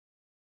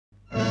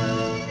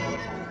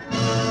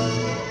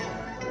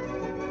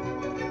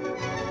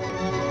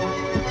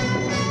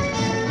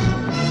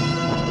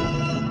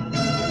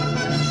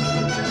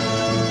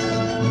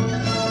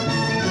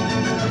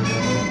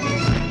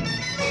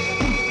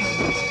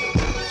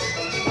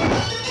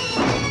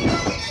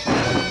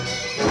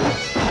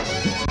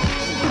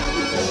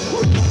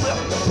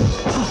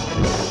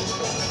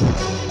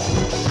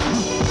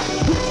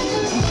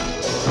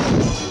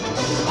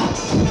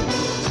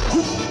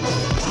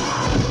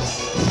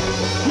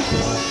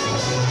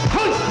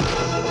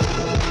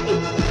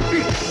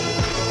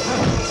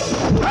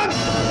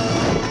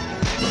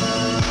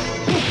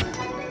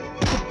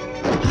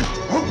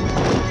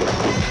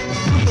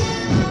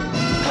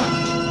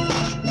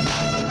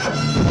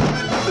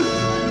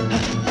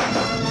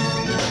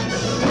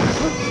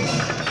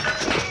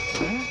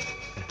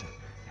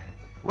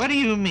What do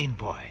you mean,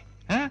 boy?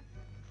 Huh?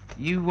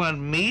 You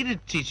want me to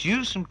teach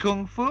you some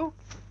kung fu?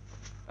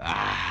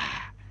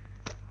 Ah,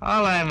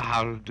 all I know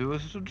how to do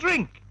is to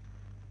drink.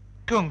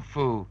 Kung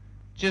fu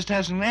just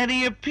hasn't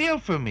any appeal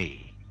for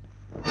me.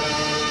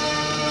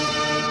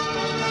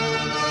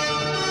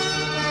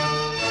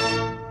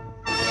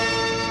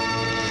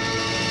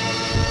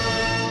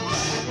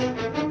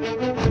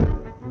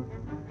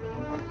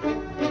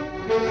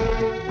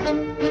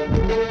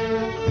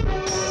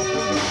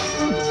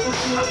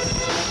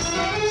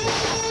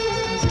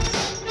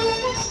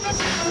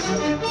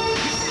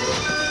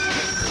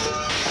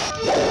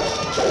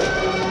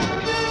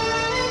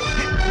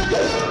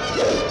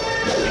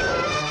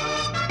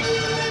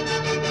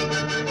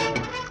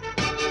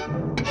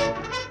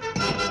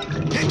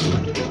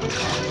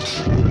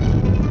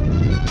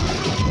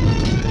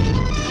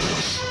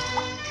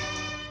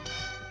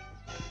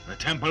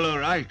 Temple all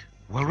right?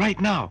 Well, right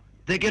now,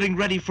 they're getting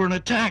ready for an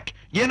attack.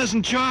 Yen is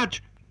in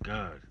charge.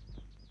 Good.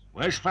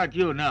 Where's Fat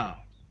Yu now?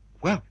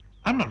 Well,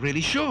 I'm not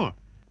really sure.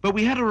 But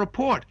we had a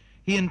report.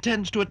 He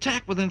intends to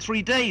attack within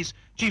 3 days.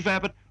 Chief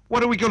Abbott,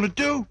 what are we going to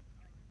do?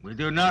 We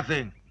do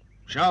nothing.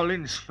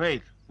 Shaolin's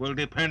fate will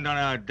depend on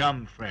our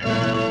dumb friend.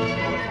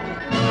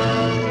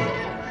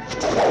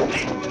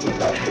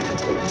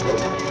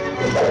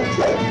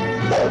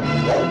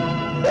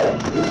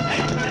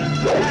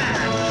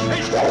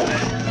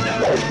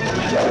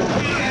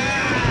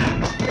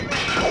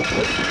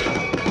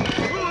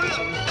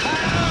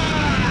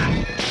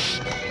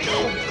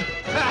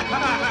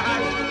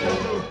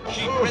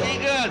 She's pretty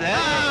good,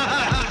 huh?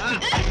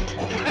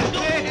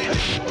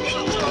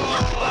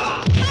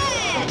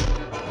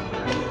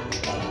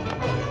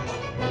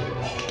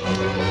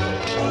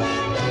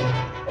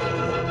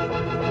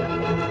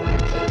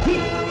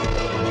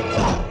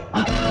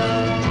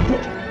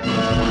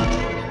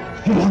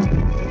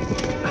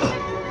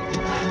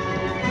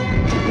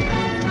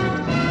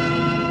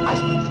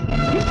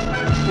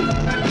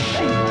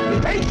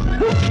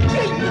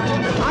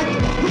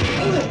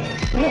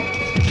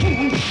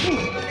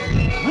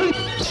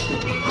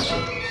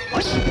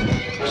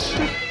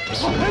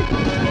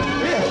 What?